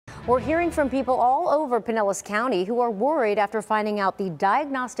We're hearing from people all over Pinellas County who are worried after finding out the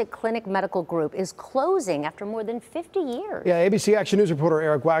Diagnostic Clinic Medical Group is closing after more than 50 years. Yeah, ABC Action News reporter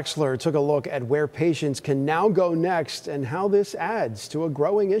Eric Waxler took a look at where patients can now go next and how this adds to a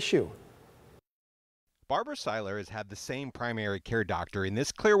growing issue. Barbara Seiler has had the same primary care doctor in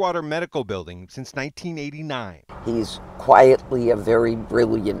this Clearwater medical building since 1989. He's quietly a very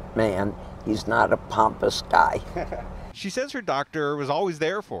brilliant man. He's not a pompous guy. She says her doctor was always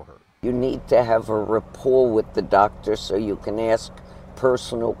there for her. You need to have a rapport with the doctor so you can ask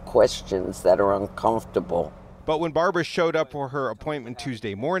personal questions that are uncomfortable. But when Barbara showed up for her appointment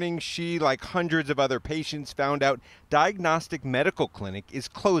Tuesday morning, she, like hundreds of other patients, found out Diagnostic Medical Clinic is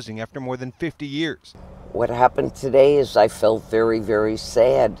closing after more than 50 years. What happened today is I felt very, very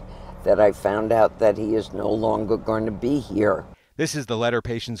sad that I found out that he is no longer going to be here. This is the letter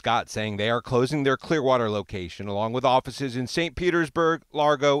patients got saying they are closing their Clearwater location, along with offices in St. Petersburg,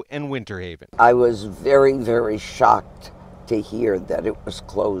 Largo, and Winter Haven. I was very, very shocked to hear that it was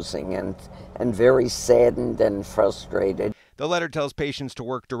closing and very saddened and frustrated. The letter tells patients to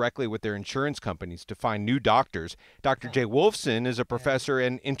work directly with their insurance companies to find new doctors. Dr. Jay Wolfson is a professor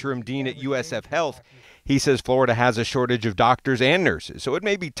and interim dean at USF Health. He says Florida has a shortage of doctors and nurses, so it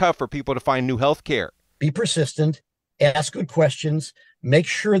may be tough for people to find new health care. Be persistent, ask good questions, make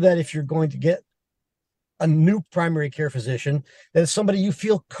sure that if you're going to get a new primary care physician, that it's somebody you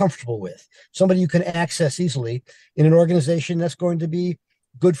feel comfortable with, somebody you can access easily in an organization that's going to be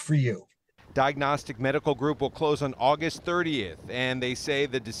good for you. Diagnostic Medical Group will close on August 30th, and they say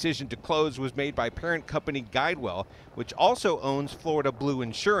the decision to close was made by parent company Guidewell, which also owns Florida Blue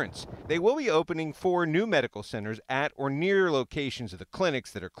Insurance. They will be opening 4 new medical centers at or near locations of the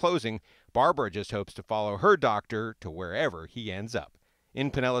clinics that are closing. Barbara just hopes to follow her doctor to wherever he ends up.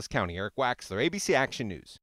 In Pinellas County, Eric Waxler, ABC Action News.